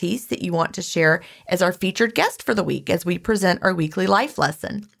expertise that you want to share as our featured guest for the week as we present our weekly life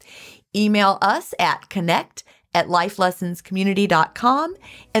lesson? Email us at connect@lifelessonscommunity.com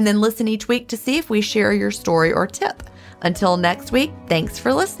and then listen each week to see if we share your story or tip. Until next week, thanks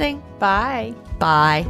for listening. Bye. Bye.